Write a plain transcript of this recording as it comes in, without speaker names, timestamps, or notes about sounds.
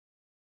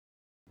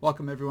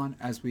Welcome, everyone.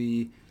 As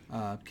we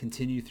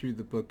continue through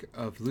the book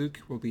of Luke,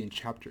 we'll be in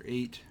chapter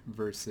 8,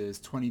 verses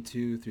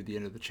 22 through the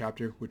end of the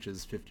chapter, which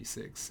is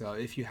 56. So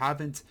if you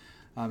haven't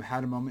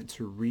had a moment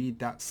to read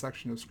that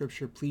section of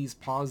scripture, please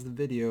pause the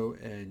video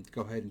and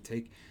go ahead and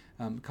take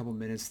a couple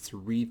minutes to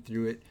read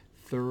through it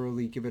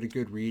thoroughly, give it a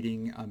good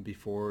reading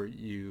before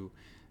you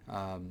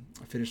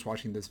finish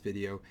watching this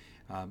video.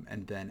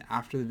 And then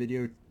after the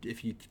video,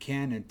 if you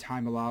can and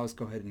time allows,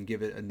 go ahead and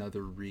give it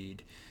another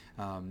read.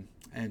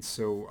 And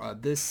so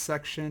this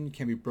section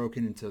can be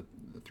broken into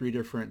three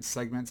different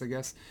segments, I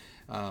guess.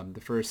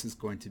 The first is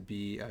going to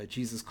be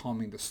Jesus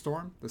calming the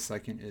storm. The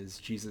second is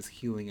Jesus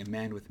healing a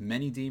man with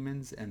many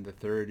demons. And the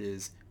third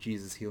is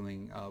Jesus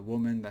healing a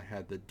woman that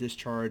had the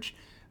discharge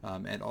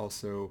and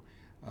also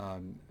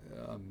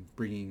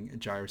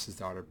bringing Jairus'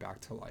 daughter back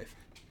to life.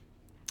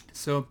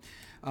 So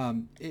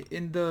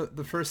in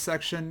the first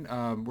section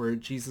where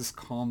Jesus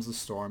calms the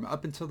storm,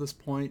 up until this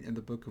point in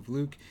the book of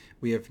Luke,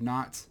 we have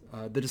not,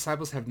 the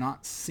disciples have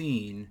not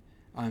seen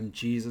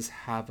Jesus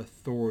have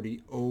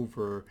authority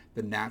over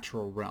the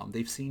natural realm.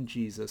 They've seen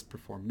Jesus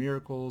perform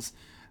miracles.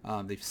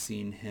 They've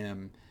seen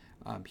him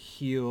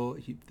heal.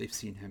 They've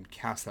seen him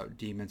cast out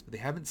demons, but they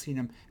haven't seen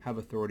him have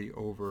authority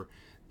over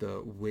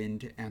the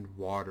wind and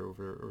water,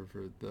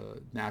 over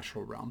the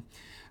natural realm.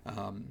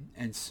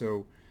 And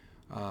so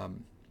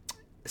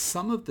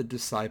some of the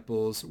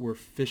disciples were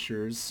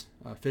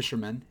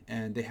fishermen,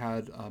 and they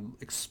had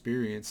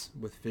experience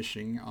with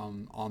fishing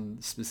on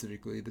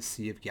specifically the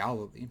Sea of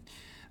Galilee.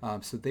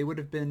 So they would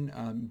have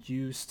been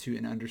used to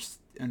and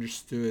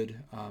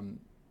understood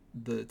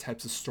the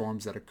types of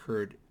storms that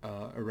occurred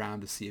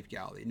around the Sea of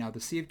Galilee. Now, the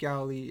Sea of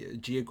Galilee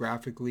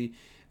geographically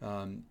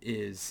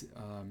is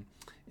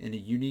in a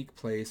unique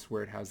place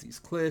where it has these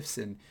cliffs,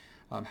 and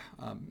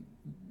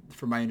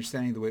from my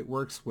understanding, the way it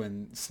works,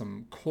 when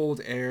some cold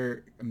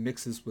air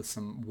mixes with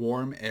some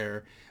warm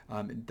air,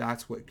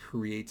 that's what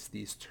creates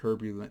these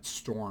turbulent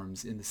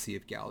storms in the Sea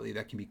of Galilee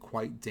that can be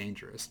quite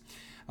dangerous.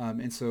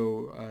 And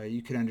so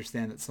you can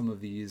understand that some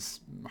of these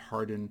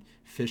hardened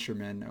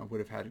fishermen would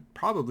have had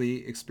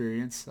probably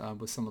experience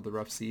with some of the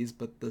rough seas,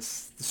 but the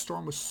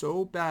storm was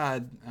so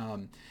bad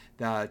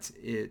that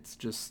it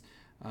just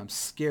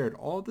scared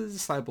all the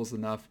disciples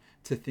enough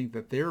to think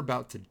that they're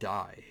about to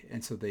die.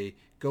 And so they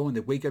go and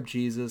they wake up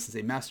Jesus and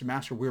say,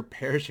 Master, we're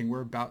perishing.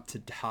 We're about to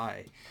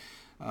die.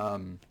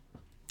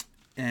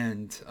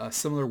 And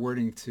similar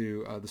wording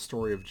to the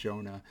story of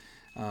Jonah.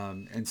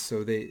 And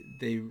so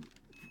they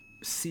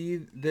see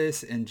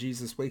this, and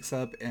Jesus wakes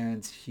up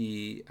and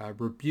he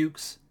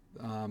rebukes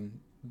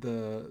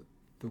the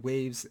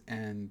waves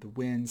and the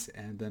winds,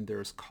 and then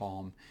there's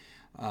calm.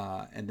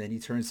 And then he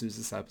turns to his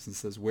disciples and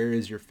says, "Where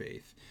is your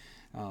faith?"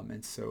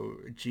 And so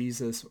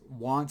Jesus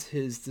wants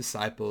his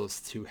disciples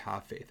to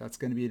have faith. That's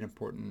going to be an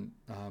important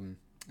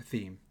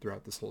theme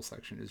throughout this whole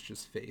section, is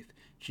just faith.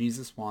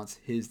 Jesus wants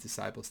his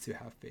disciples to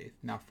have faith.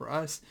 Now for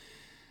us,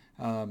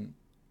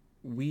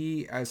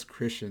 we as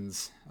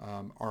Christians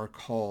are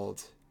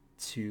called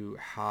to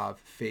have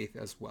faith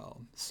as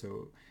well.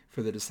 So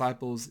for the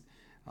disciples,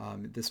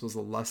 this was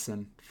a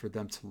lesson for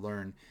them to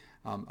learn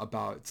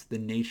about the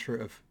nature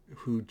of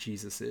who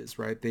Jesus is,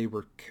 right? They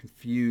were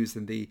confused,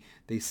 and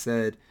they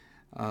said,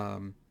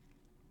 I'm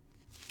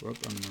in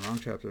the wrong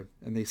chapter.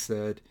 And they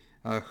said,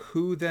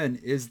 who then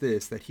is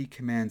this that he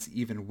commands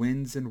even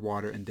winds and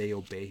water and they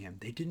obey him?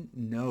 They didn't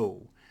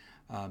know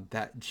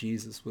that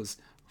Jesus was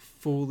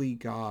fully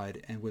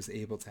God and was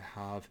able to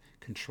have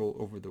control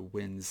over the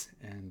winds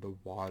and the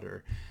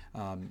water.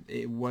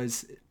 It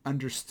was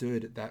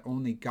understood that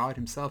only God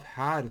himself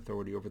had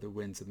authority over the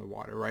winds and the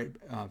water, right?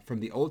 From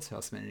the Old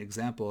Testament, an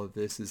example of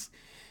this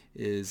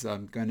is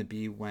going to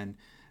be when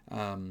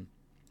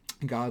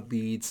God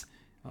leads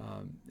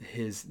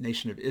his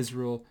nation of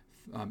Israel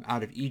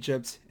out of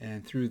Egypt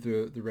and through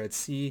the Red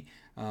Sea,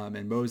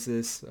 and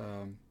Moses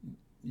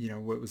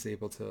was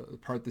able to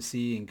part the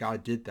sea, and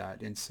God did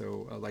that. And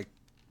so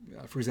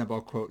for example,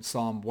 I'll quote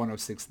Psalm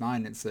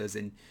 106:9. It says,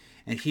 and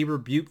he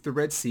rebuked the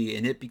Red Sea,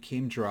 and it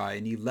became dry,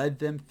 and he led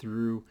them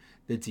through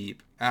the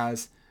deep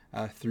as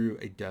through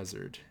a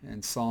desert.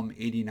 And Psalm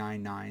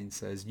 89:9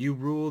 says, you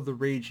rule the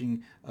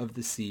raging of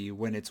the sea.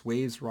 When its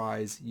waves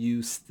rise,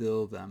 you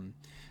still them.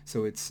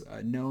 So it's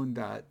known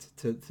that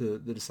to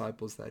the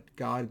disciples that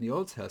God in the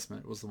Old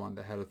Testament was the one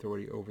that had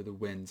authority over the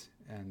wind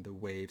and the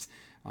waves.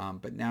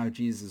 But now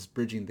Jesus is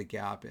bridging the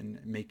gap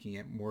and making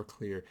it more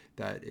clear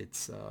that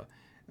it's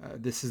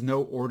this is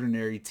no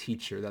ordinary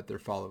teacher that they're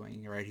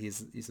following, right?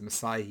 He's a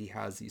Messiah. He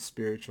has the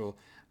spiritual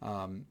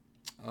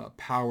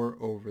power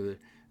over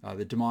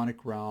the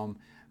demonic realm.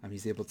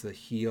 He's able to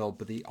heal,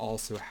 but he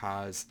also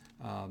has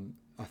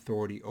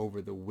authority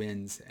over the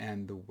winds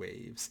and the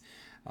waves.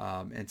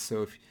 And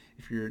so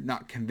if you're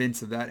not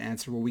convinced of that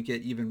answer, well, we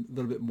get even a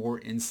little bit more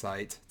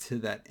insight to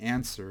that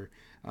answer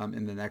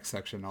in the next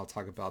section. I'll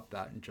talk about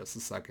that in just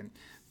a second.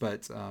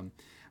 But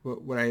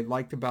what I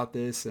liked about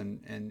this,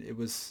 and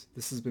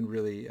this has been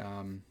really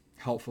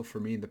helpful for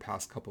me in the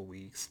past couple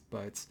weeks,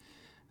 but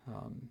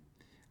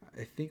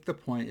I think the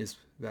point is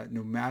that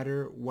no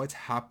matter what's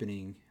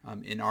happening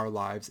in our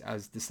lives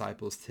as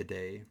disciples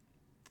today,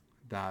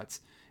 that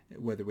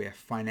whether we have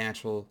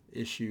financial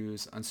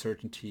issues,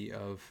 uncertainty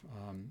of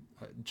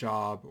a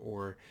job,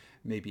 or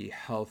maybe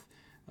health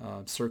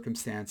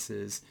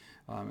circumstances,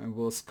 and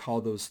we'll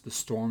call those the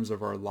storms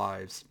of our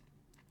lives,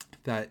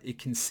 that it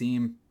can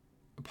seem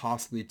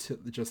possibly to,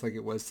 just like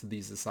it was to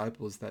these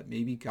disciples, that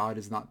maybe God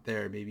is not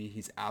there, maybe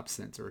he's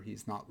absent or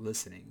he's not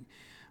listening.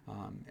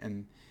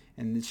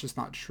 And it's just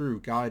not true.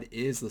 God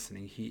is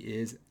listening. He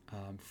is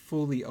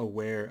fully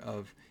aware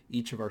of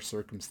each of our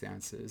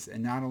circumstances.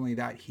 And not only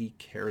that, he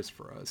cares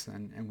for us.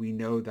 And we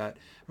know that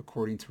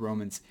according to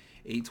Romans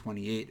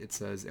 8:28, it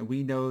says, and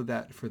we know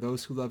that for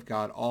those who love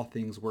God, all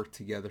things work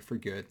together for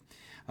good,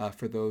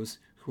 for those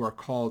who are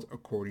called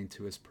according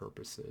to his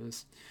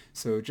purposes.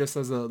 So just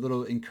as a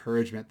little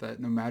encouragement that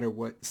no matter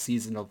what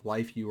season of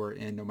life you are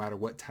in, no matter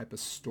what type of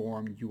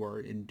storm you are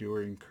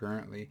enduring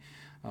currently,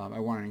 I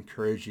want to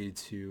encourage you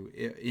to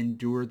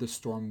endure the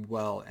storm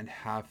well and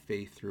have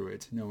faith through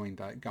it, knowing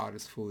that God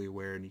is fully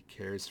aware and he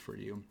cares for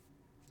you.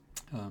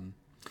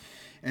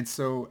 And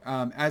so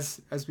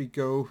as we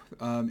go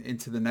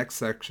into the next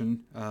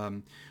section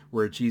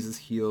where Jesus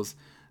heals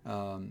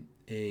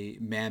a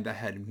man that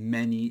had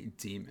many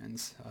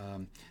demons.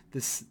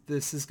 This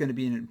is going to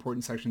be an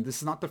important section. This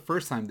is not the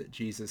first time that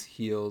Jesus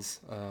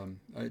heals,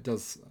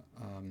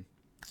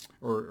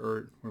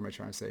 or what am I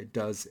trying to say?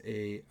 Does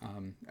a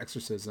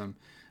exorcism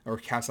or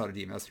casts out a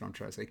demon. That's what I'm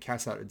trying to say.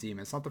 Casts out a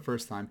demon. It's not the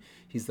first time.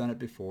 He's done it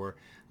before.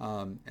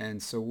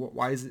 And so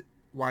why is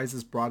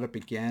this brought up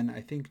again?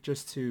 I think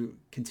just to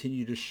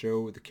continue to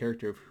show the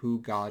character of who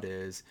God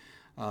is.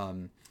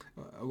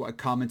 A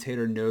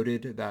commentator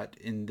noted that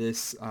in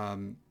this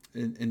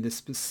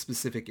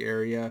specific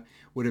area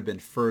would have been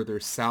further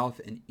south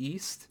and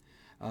east,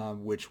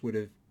 which would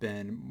have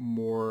been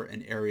more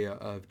an area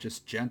of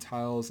just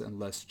Gentiles and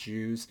less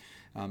Jews,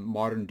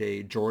 modern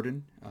day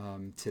Jordan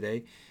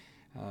today.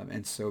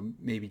 And so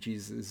maybe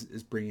Jesus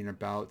is bringing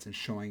about and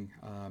showing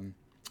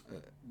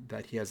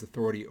that he has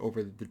authority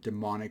over the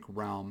demonic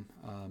realm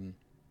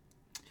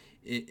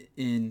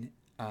in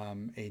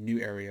a new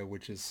area,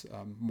 which is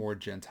more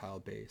Gentile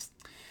based.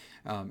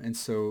 And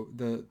so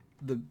the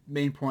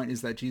main point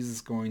is that Jesus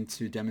is going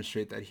to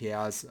demonstrate that he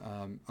has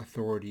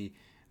authority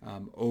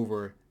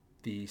over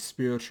the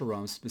spiritual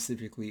realm,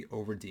 specifically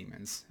over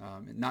demons.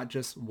 Not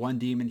just one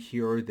demon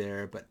here or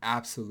there, but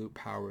absolute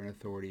power and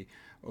authority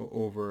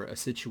over a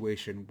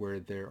situation where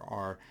there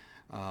are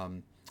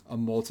a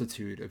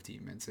multitude of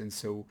demons. And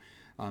so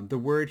the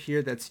word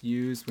here that's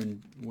used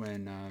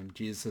when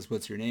Jesus says,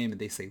 "What's your name?" and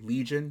they say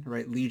legion,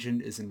 right? Legion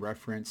is in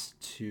reference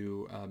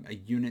to a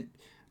unit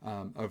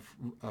of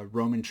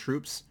Roman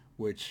troops,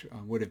 which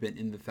would have been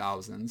in the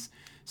thousands.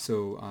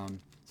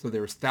 So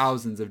there was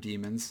thousands of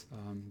demons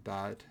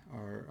that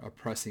are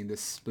oppressing this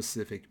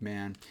specific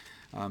man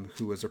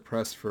who was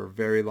oppressed for a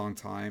very long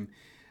time.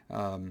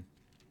 And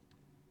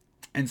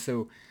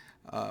so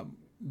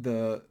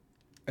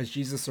as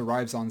Jesus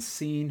arrives on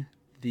scene,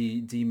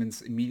 the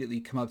demons immediately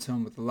come up to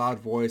him with a loud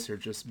voice or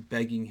just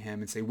begging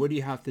him and say, "What do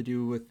you have to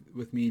do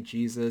with me,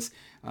 Jesus?"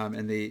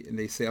 And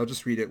they say, I'll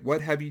just read it.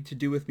 "What have you to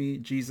do with me,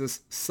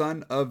 Jesus,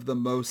 Son of the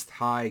Most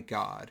High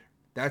God?"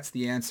 That's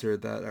the answer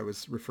that I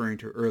was referring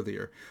to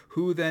earlier.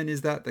 Who then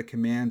is that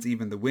commands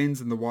even the winds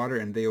and the water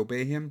and they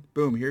obey him?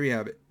 Boom, here we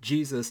have it.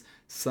 Jesus,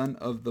 Son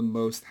of the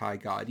Most High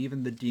God.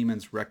 Even the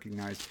demons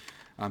recognize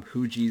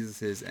who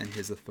Jesus is and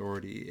his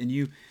authority. And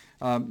you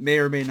may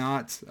or may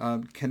not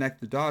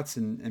connect the dots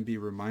and be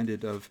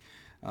reminded of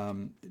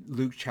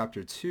Luke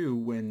chapter 2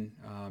 when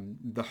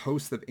the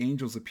host of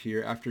angels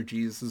appear after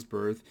Jesus'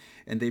 birth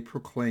and they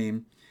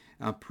proclaim,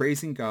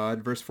 praising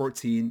God, verse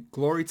 14,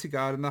 "Glory to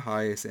God in the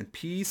highest and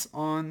peace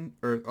on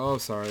earth." Oh,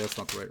 sorry, that's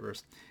not the right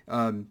verse.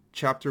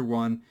 Chapter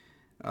 1,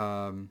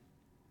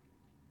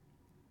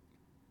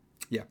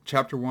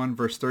 chapter 1,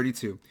 verse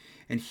 32.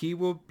 "And he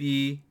will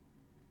be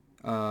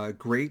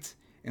great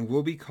and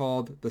will be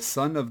called the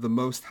Son of the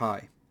Most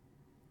High."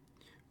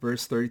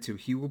 Verse 32,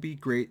 "He will be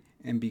great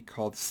and be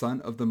called Son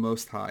of the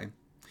Most High.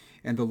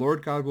 And the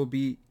Lord God will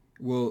give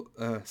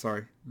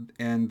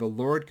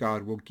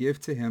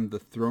to him the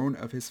throne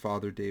of his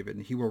father David,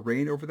 and he will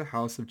reign over the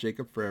house of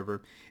Jacob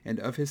forever, and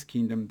of his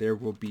kingdom there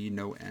will be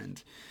no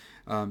end."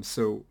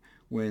 So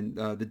when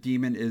the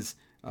demon is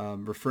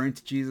referring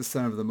to Jesus,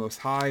 Son of the Most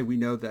High, we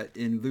know that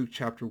in Luke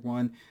chapter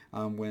 1,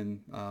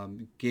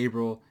 when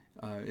Gabriel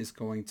is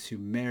going to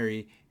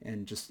Mary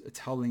and just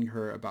telling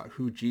her about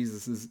who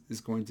Jesus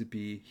is going to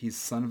be. He's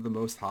Son of the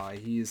Most High.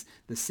 He is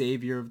the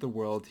Savior of the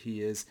world.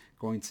 He is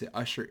going to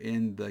usher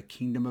in the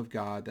kingdom of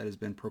God that has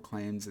been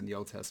proclaimed in the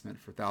Old Testament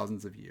for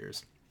thousands of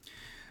years.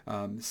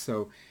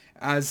 So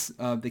as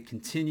they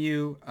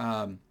continue,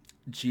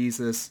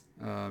 Jesus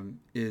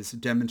is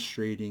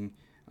demonstrating,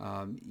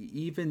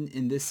 even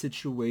in this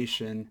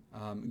situation,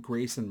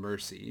 grace and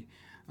mercy.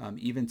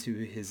 Even to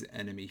his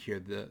enemy here,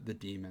 the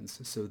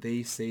demons. So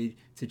they say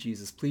to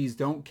Jesus, "Please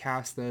don't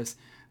cast us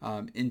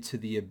into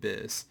the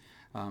abyss."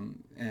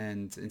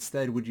 And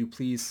instead, would you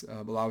please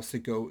allow us to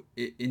go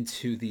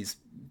into these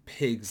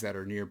pigs that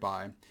are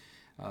nearby?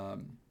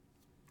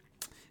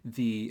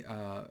 The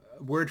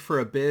word for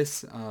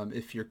abyss,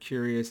 if you're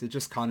curious, it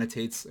just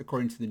connotates,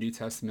 according to the New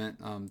Testament,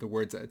 the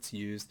words that it's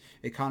used,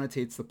 it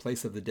connotates the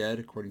place of the dead,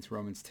 according to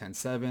Romans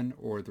 10:7,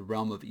 or the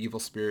realm of evil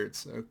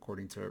spirits,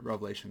 according to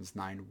Revelations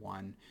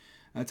 9:1.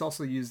 It's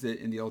also used it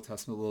in the Old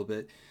Testament a little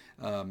bit,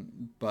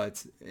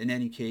 but in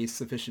any case,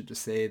 sufficient to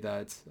say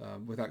that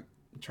without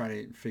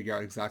trying to figure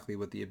out exactly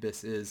what the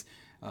abyss is,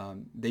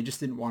 they just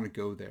didn't want to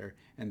go there,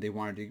 and they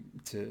wanted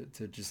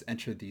to just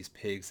enter these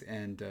pigs.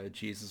 And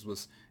Jesus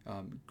was,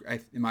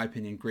 in my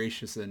opinion,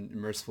 gracious and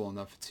merciful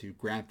enough to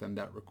grant them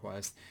that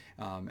request.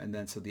 And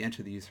then so they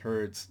enter these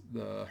herds,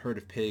 the herd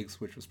of pigs,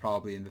 which was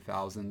probably in the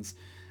thousands.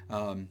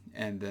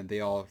 And then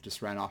they all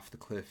just ran off the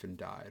cliff and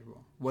died.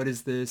 Well, what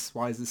is this?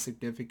 Why is this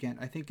significant?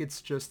 I think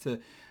it's just to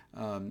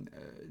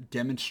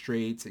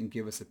demonstrate and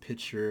give us a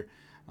picture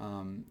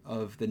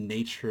of the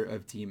nature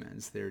of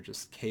demons. They're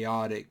just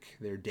chaotic,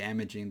 they're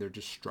damaging, they're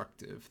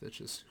destructive. That's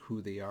just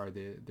who they are.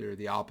 They're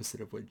the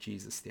opposite of what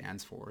Jesus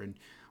stands for. And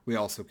we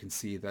also can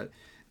see that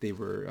they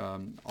were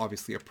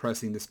obviously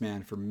oppressing this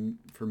man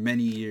for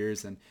many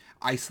years and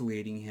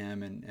isolating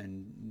him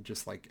and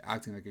just like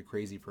acting like a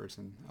crazy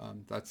person.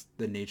 That's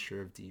the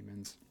nature of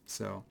demons.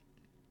 So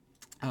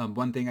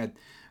one thing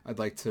I'd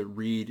like to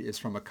read is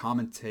from a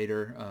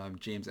commentator,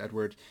 James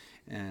Edward,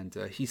 and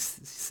he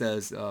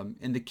says,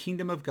 in the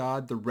kingdom of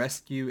God, the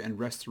rescue and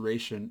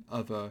restoration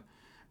of a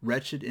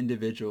wretched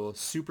individual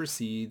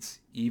supersedes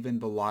even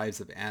the lives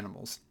of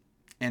animals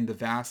and the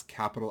vast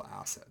capital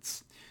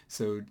assets.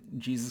 So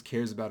Jesus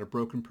cares about a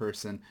broken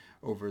person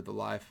over the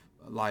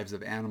lives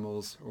of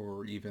animals,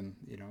 or even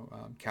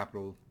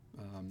capital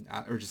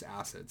or just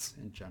assets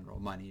in general,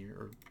 money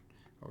or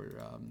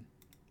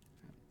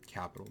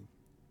capital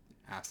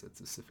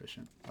assets is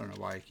sufficient. I don't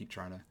know why I keep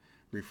trying to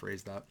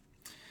rephrase that.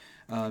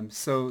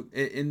 So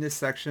in this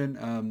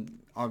section,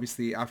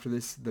 obviously after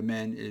this, the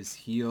man is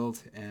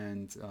healed,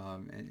 and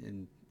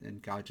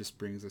God just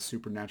brings a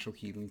supernatural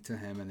healing to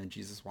him, and then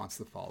Jesus wants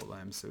to follow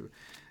him. So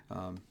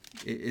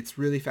it's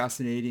really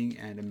fascinating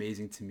and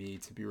amazing to me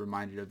to be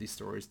reminded of these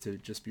stories, to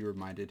just be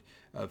reminded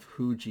of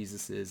who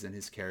Jesus is and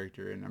his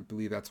character. And I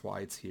believe that's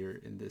why it's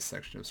here in this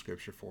section of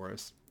scripture for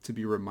us, to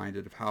be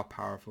reminded of how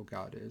powerful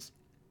God is.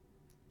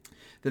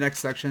 The next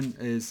section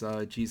is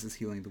Jesus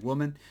healing the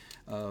woman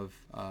of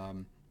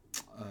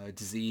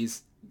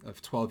disease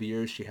of 12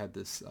 years. She had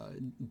this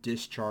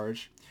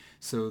discharge.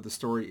 So the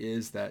story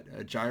is that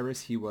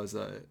Jairus, he was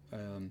a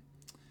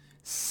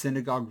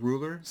synagogue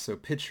ruler. So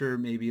picture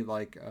maybe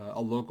like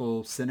a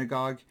local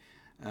synagogue,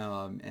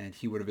 and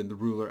he would have been the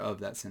ruler of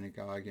that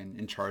synagogue and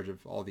in charge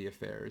of all the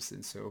affairs.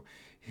 And so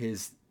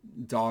his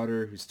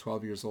daughter, who's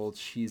 12 years old,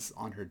 she's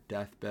on her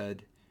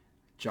deathbed.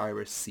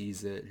 Jairus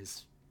sees it.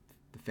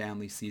 The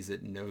family sees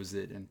it and knows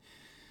it. And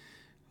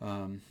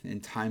in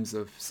times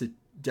of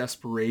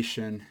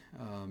desperation,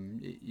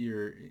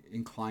 you're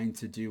inclined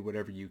to do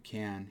whatever you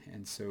can.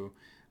 And so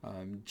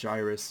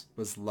Jairus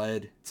was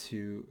led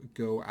to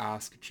go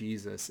ask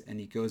Jesus, and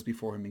he goes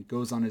before him and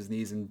goes on his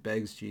knees and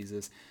begs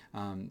Jesus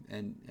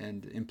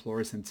and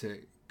implores him to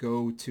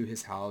go to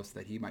his house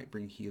that he might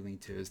bring healing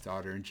to his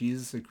daughter. And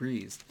Jesus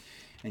agrees.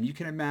 And you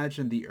can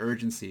imagine the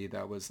urgency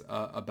that was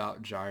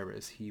about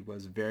Jairus. He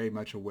was very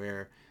much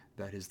aware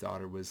that his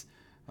daughter was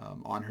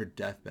on her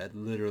deathbed,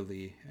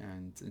 literally,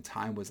 and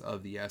time was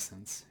of the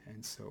essence.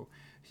 And so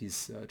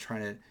he's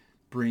trying to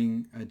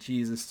bring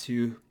Jesus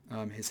to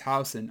his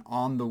house, and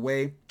on the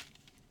way,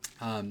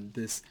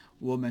 this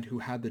woman who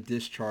had the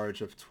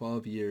discharge of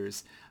 12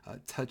 years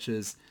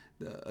touches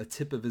a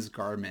tip of his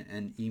garment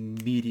and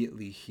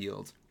immediately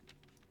healed.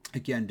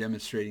 Again,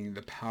 demonstrating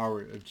the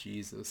power of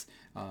Jesus.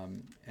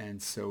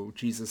 And so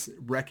Jesus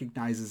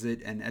recognizes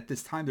it. And at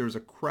this time, there was a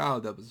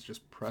crowd that was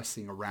just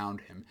pressing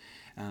around him.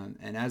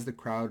 And as the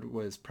crowd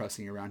was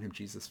pressing around him,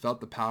 Jesus felt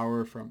the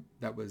power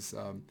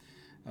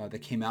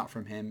that came out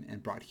from him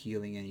and brought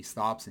healing. And he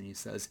stops and he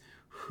says,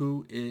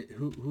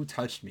 who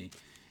touched me?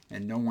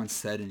 And no one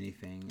said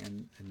anything.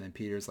 And then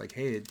Peter's like,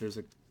 hey, there's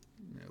a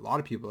lot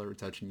of people that were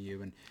touching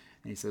you. And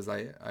he says,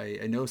 I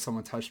know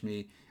someone touched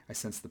me. I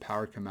sensed the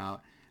power come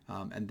out.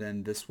 And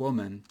then this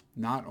woman,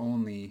 not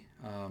only,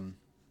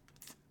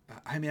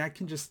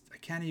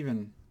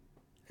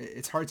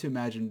 it's hard to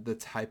imagine the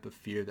type of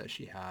fear that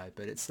she had,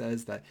 but it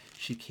says that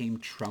she came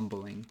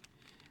trembling,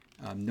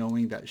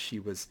 knowing that she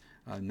was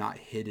not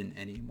hidden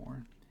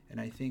anymore.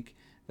 And I think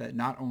that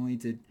not only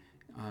did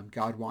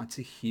God want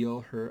to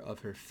heal her of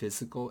her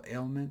physical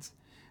ailments,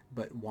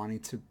 but wanting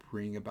to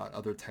bring about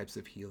other types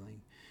of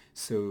healing.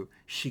 So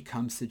she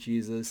comes to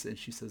Jesus and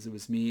she says, it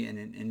was me,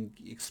 and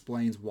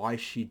explains why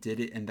she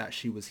did it and that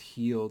she was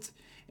healed.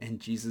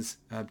 And Jesus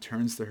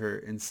turns to her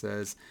and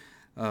says,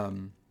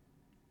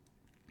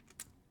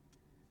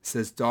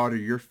 daughter,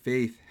 your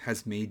faith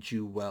has made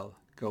you well.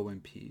 Go in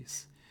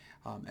peace.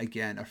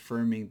 Again,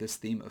 affirming this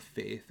theme of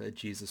faith that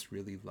Jesus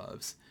really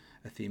loves,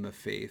 a theme of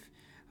faith.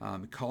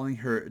 Calling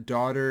her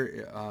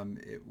daughter,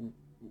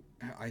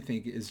 I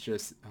think is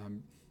just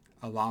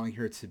allowing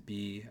her to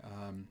be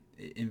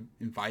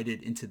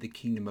invited into the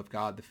kingdom of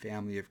God, the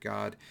family of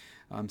God.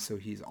 So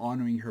he's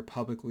honoring her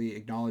publicly,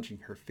 acknowledging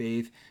her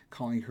faith,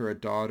 calling her a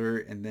daughter,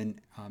 and then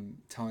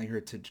telling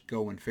her to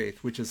go in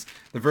faith, which is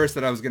the verse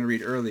that I was going to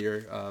read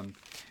earlier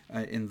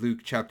in Luke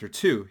chapter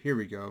 2. Here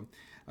we go.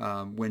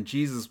 When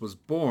Jesus was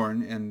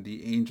born and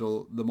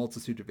the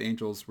multitude of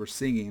angels were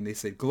singing, they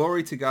said,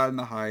 "Glory to God in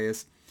the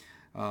highest,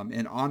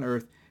 and on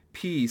earth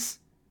peace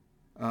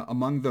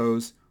among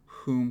those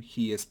whom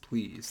he is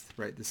pleased."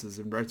 Right? This is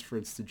in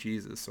reference to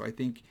Jesus. So I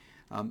think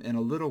in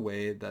a little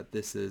way that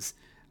this is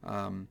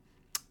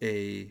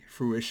a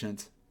fruition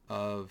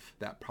of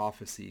that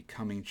prophecy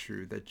coming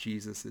true, that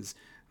Jesus is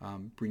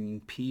bringing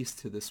peace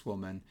to this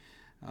woman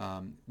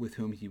with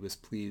whom he was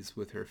pleased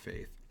with her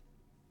faith.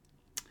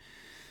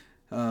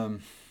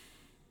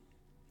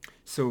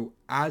 So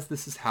as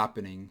this is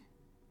happening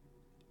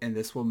and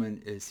this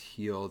woman is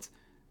healed,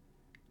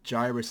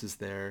 Jairus is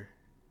there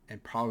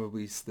and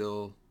probably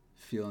still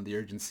feeling the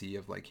urgency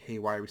of like, hey,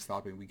 why are we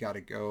stopping? We got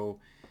to go.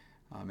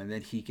 And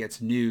then he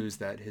gets news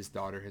that his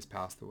daughter has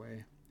passed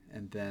away.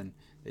 And then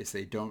they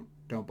say, don't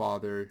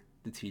bother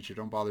the teacher.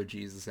 Don't bother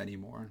Jesus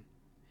anymore.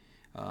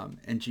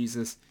 And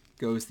Jesus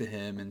goes to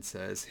him and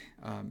says,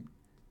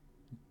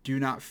 do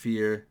not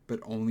fear,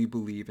 but only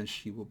believe and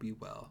she will be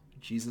well.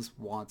 Jesus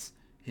wants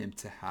him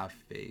to have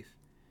faith.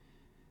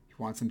 He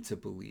wants him to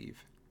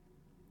believe.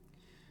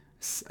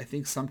 I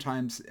think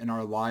sometimes in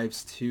our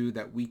lives too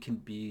that we can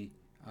be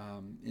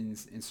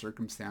in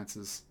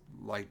circumstances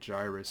like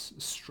Jairus,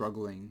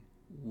 struggling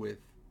with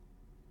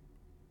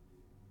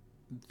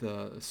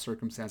the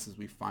circumstances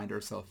we find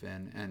ourselves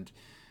in, and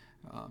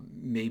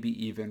maybe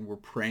even we're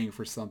praying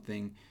for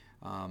something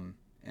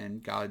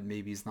and God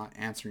maybe is not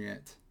answering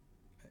it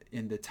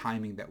in the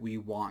timing that we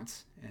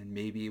want, and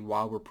maybe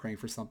while we're praying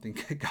for something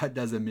God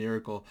does a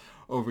miracle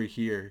over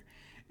here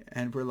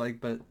and we're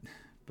like, but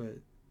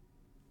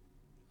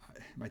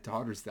my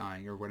daughter's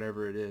dying or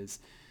whatever it is.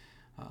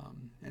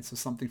 And so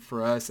something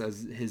for us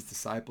as his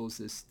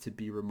disciples is to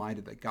be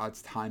reminded that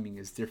God's timing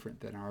is different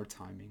than our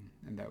timing,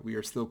 and that we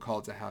are still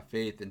called to have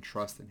faith and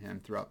trust in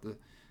him throughout the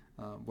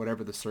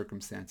whatever the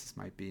circumstances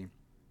might be.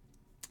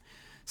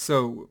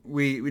 So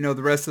we know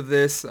the rest of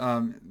this,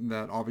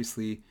 that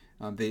obviously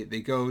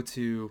they go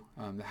to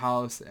the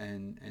house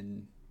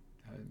and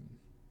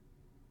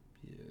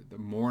the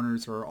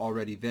mourners are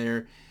already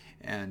there,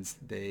 and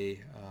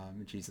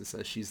Jesus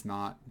says she's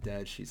not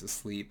dead, she's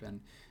asleep,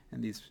 and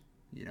these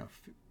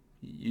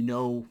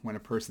when a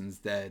person's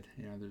dead,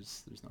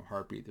 there's no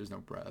heartbeat, there's no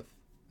breath,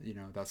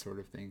 that sort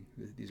of thing.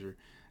 These are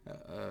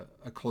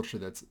a culture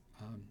that's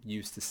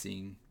used to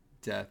seeing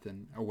death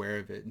and aware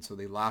of it, and so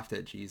they laughed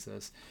at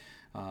Jesus,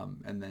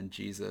 and then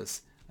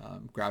Jesus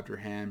grabbed her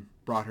hand,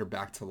 brought her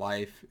back to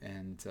life,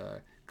 and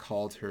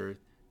called for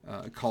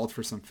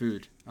some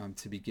food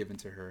to be given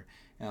to her.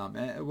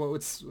 And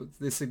what's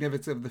the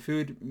significance of the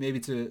food? Maybe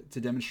to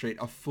demonstrate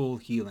a full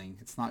healing.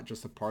 It's not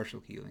just a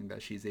partial healing,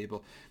 that she's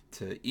able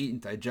to eat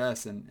and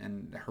digest,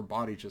 and her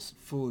body just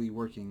fully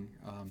working.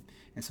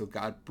 And so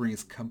God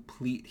brings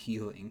complete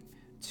healing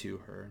to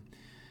her.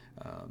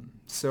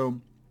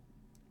 Those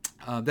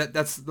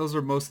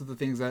are most of the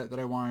things that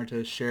I wanted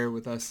to share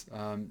with us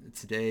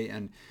today.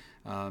 And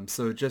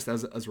so just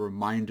as a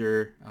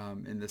reminder,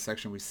 in this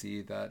section we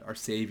see that our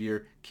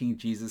Savior, King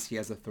Jesus, he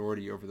has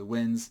authority over the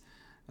winds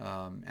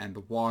and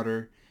the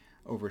water,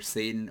 over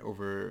Satan,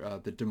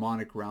 over the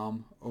demonic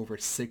realm, over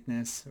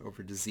sickness,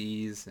 over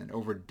disease, and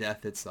over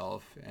death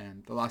itself.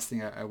 And the last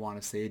thing I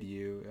want to say to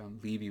you,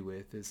 leave you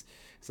with, is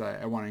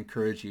I want to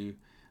encourage you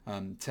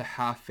to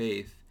have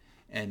faith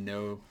and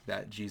know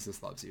that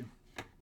Jesus loves you.